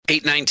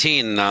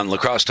8:19 on La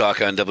Crosse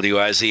Talk on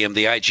WIZM.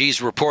 The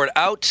IG's report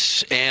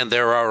out, and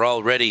there are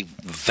already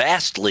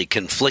vastly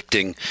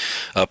conflicting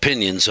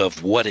opinions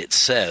of what it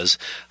says.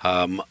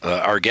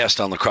 Our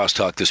guest on La Crosse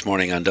Talk this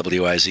morning on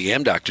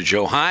WIZM, Dr.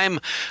 Joe Heim.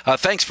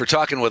 Thanks for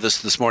talking with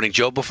us this morning,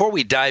 Joe. Before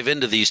we dive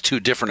into these two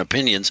different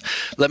opinions,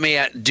 let me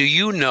ask, do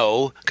you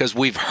know, because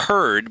we've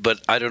heard,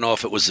 but I don't know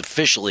if it was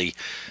officially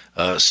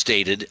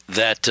stated,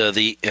 that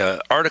the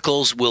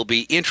articles will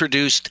be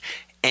introduced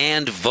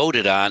and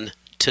voted on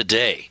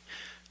today?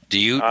 Do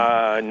you?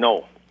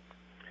 No.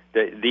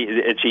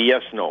 It's a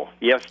yes/no.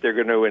 Yes, they're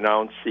going to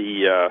announce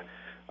the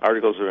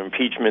articles of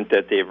impeachment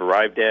that they've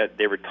arrived at.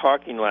 They were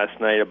talking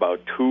last night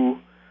about two.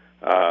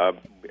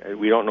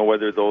 We don't know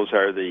whether those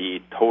are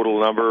the total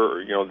number,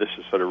 or this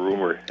is sort of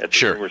rumor. At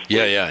the rumor stage.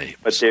 Yeah.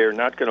 But they're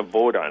not going to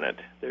vote on it.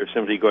 They're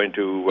simply going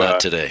to. Not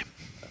today.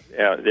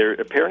 Yeah,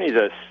 apparently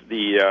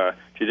the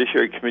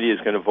Judiciary Committee is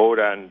going to vote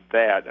on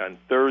that on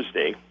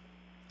Thursday.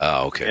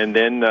 Oh, okay. And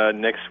then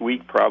next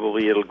week,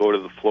 probably it'll go to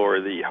the floor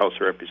of the House of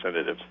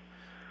Representatives.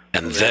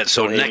 And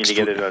next to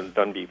get it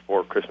done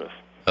before Christmas.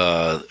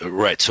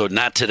 Right. So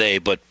not today,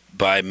 but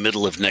by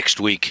middle of next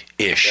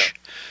week-ish.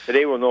 Yeah.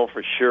 Today we'll know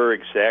for sure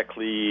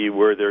exactly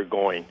where they're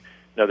going.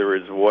 In other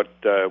words, what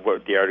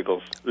the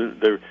articles.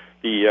 The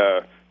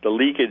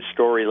leakage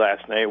story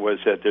last night was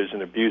that there's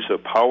an abuse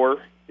of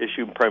power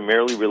issue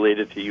primarily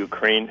related to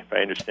Ukraine, if I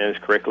understand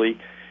this correctly.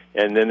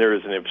 And then there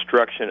is an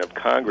obstruction of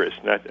Congress,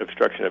 not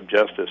obstruction of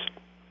justice.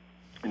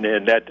 And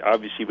then that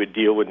obviously would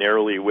deal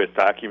narrowly with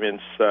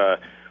documents,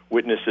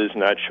 witnesses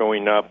not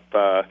showing up,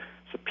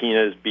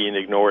 subpoenas being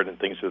ignored, and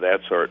things of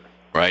that sort.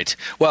 Right.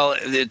 Well,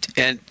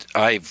 and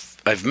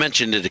I've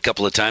mentioned it a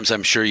couple of times.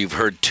 I'm sure you've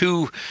heard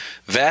two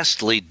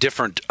vastly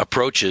different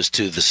approaches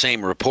to the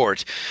same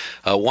report.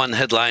 One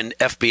headline,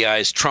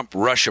 FBI's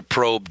Trump-Russia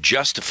probe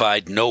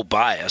justified no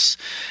bias,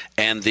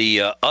 and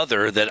the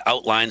other that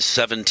outlines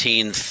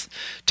 17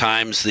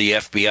 times the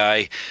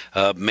FBI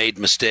made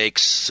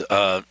mistakes,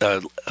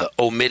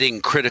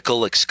 omitting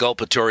critical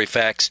exculpatory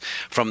facts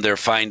from their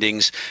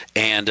findings,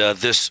 and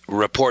this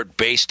report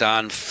based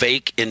on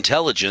fake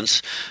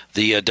intelligence,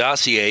 the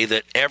dossier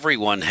that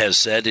everyone has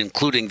said,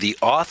 including the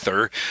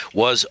author,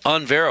 was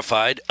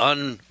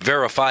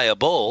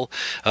unverifiable,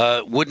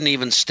 wouldn't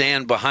even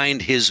stand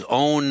behind his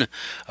own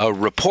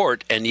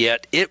report, and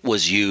yet it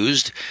was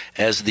used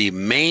as the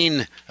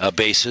main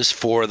basis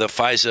for the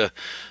FISA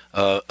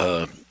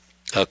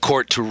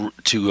court to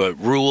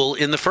rule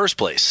in the first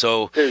place.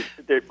 So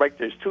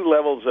there's two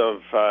levels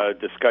of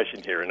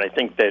discussion here, and I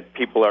think that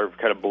people are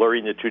kind of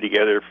blurring the two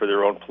together for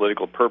their own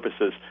political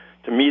purposes.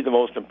 To me, the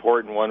most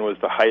important one was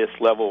the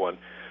highest level one.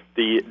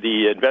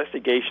 The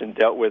investigation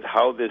dealt with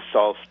how this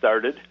all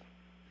started,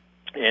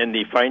 and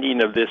the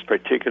finding of this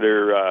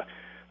particular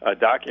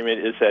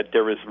document is that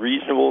there was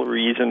reasonable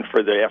reason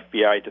for the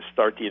FBI to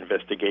start the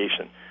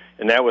investigation.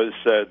 And that was,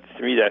 to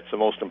me, that's the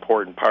most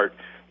important part.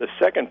 The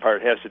second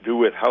part has to do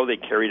with how they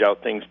carried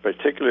out things,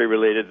 particularly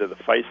related to the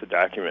FISA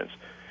documents.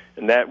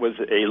 And that was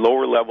a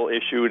lower-level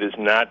issue. It is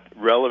not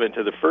relevant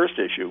to the first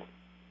issue.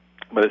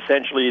 But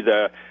essentially,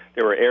 there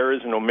were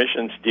errors and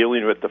omissions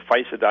dealing with the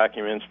FISA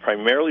documents,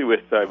 primarily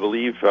with, I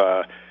believe,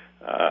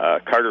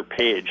 Carter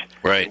Page,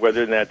 right,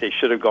 whether or not they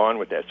should have gone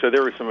with that. So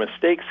there were some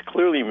mistakes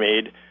clearly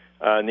made,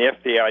 and the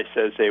FBI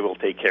says they will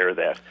take care of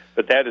that.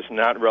 But that is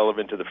not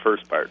relevant to the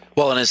first part.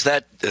 Well, and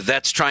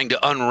that's trying to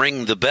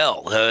unring the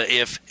bell.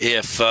 If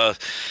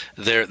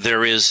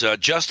there is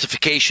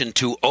justification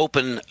to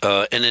open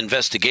an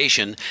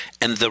investigation,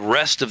 and the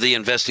rest of the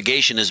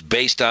investigation is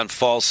based on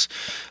false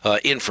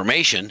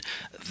information,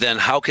 then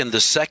how can the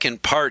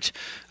second part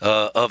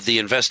of the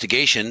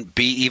investigation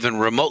be even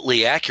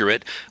remotely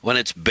accurate when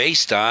it's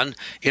based on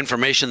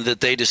information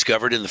that they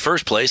discovered in the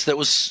first place that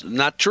was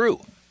not true?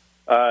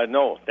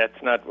 No,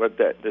 that's not what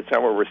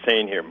we're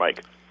saying here,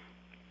 Mike.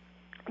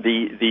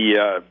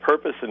 The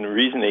purpose and the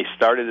reason they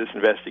started this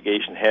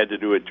investigation had to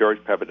do with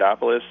George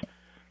Papadopoulos.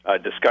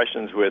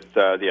 Discussions with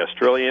the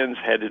Australians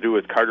had to do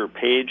with Carter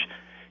Page,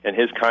 and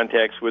his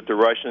contacts with the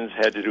Russians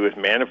had to do with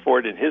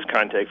Manafort and his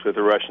contacts with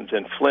the Russians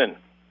and Flynn.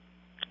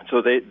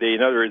 So they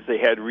in other words, they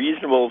had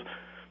reasonable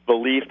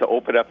belief to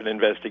open up an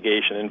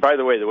investigation. And by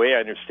the way I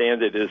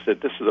understand it is that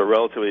this is a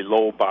relatively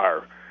low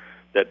bar,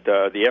 that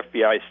the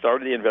FBI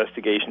started the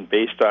investigation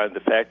based on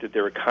the fact that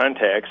there were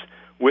contacts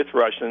with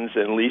Russians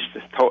and leased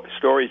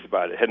stories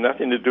about it. It had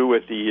nothing to do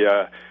with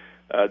the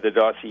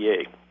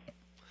dossier.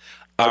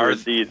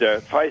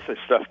 The FISA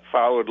stuff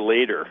followed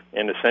later,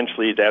 and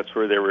essentially that's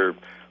where there were,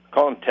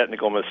 call them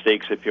technical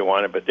mistakes if you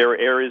want it, but there were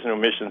errors and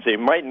omissions. They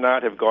might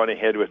not have gone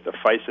ahead with the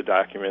FISA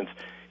documents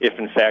if,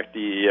 in fact,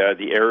 the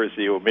errors,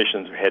 the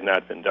omissions had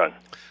not been done.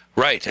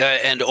 Right,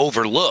 and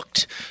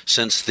overlooked,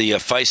 since the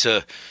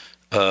FISA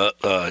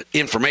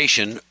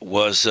information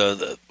was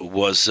the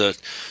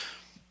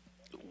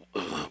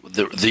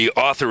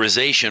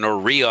authorization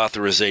or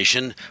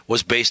reauthorization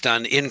was based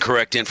on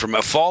incorrect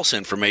false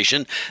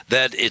information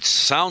that it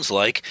sounds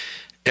like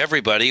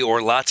everybody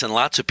or lots and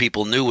lots of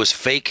people knew was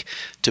fake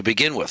to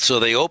begin with. So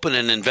they open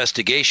an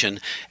investigation,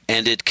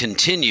 and it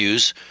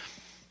continues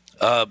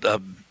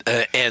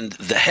And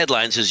the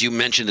headlines, as you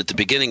mentioned at the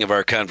beginning of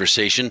our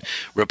conversation,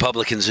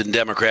 Republicans and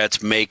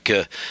Democrats make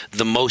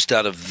the most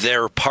out of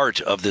their part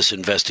of this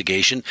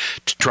investigation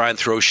to try and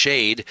throw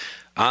shade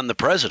on the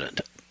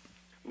president.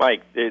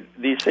 Mike,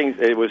 these things,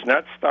 it was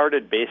not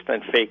started based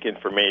on fake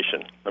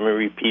information. Let me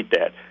repeat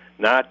that.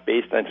 Not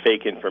based on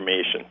fake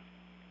information.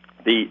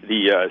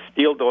 The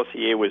Steele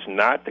dossier was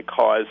not the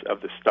cause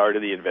of the start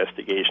of the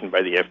investigation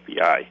by the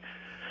FBI.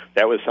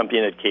 That was something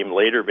that came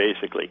later,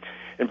 basically.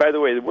 And by the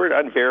way, the word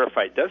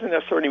unverified doesn't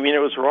necessarily mean it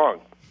was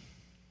wrong.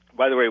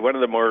 By the way, one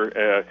of the more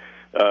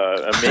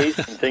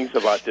amazing things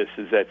about this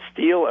is that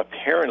Steele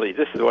apparently,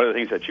 this is one of the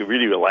things that you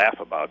really will laugh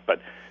about,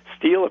 but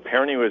Steele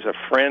apparently was a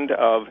friend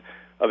of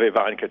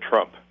Ivanka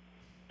Trump,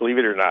 believe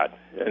it or not.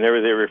 And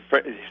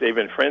they've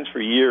been friends for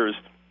years.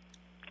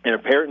 And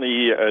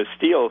apparently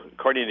Steele,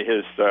 according to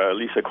his, at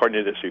least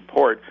according to this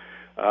report,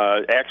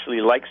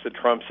 actually likes the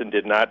Trumps and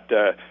did not,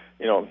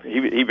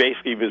 he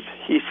basically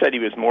he said he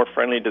was more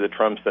friendly to the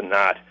Trumps than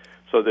not.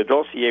 So the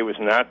dossier was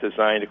not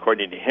designed,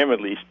 according to him at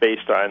least,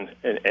 based on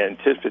an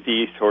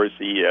antipathy towards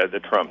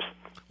the Trumps.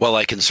 Well,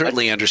 I can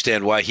certainly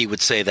understand why he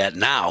would say that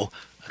now,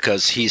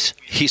 because he's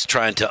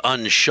trying to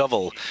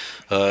unshovel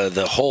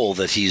the hole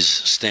that he's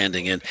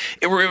standing in.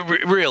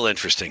 Real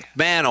interesting.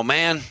 Man, oh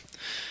man.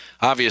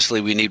 Obviously,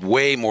 we need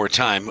way more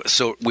time,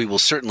 so we will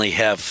certainly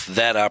have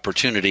that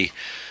opportunity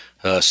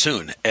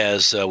soon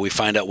as we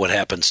find out what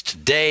happens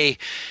today.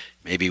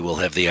 Maybe we'll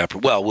have the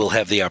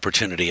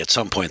opportunity at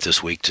some point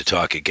this week to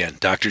talk again.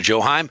 Dr.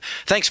 Joe Heim,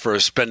 thanks for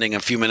spending a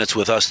few minutes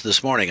with us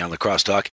this morning on the Crosstalk.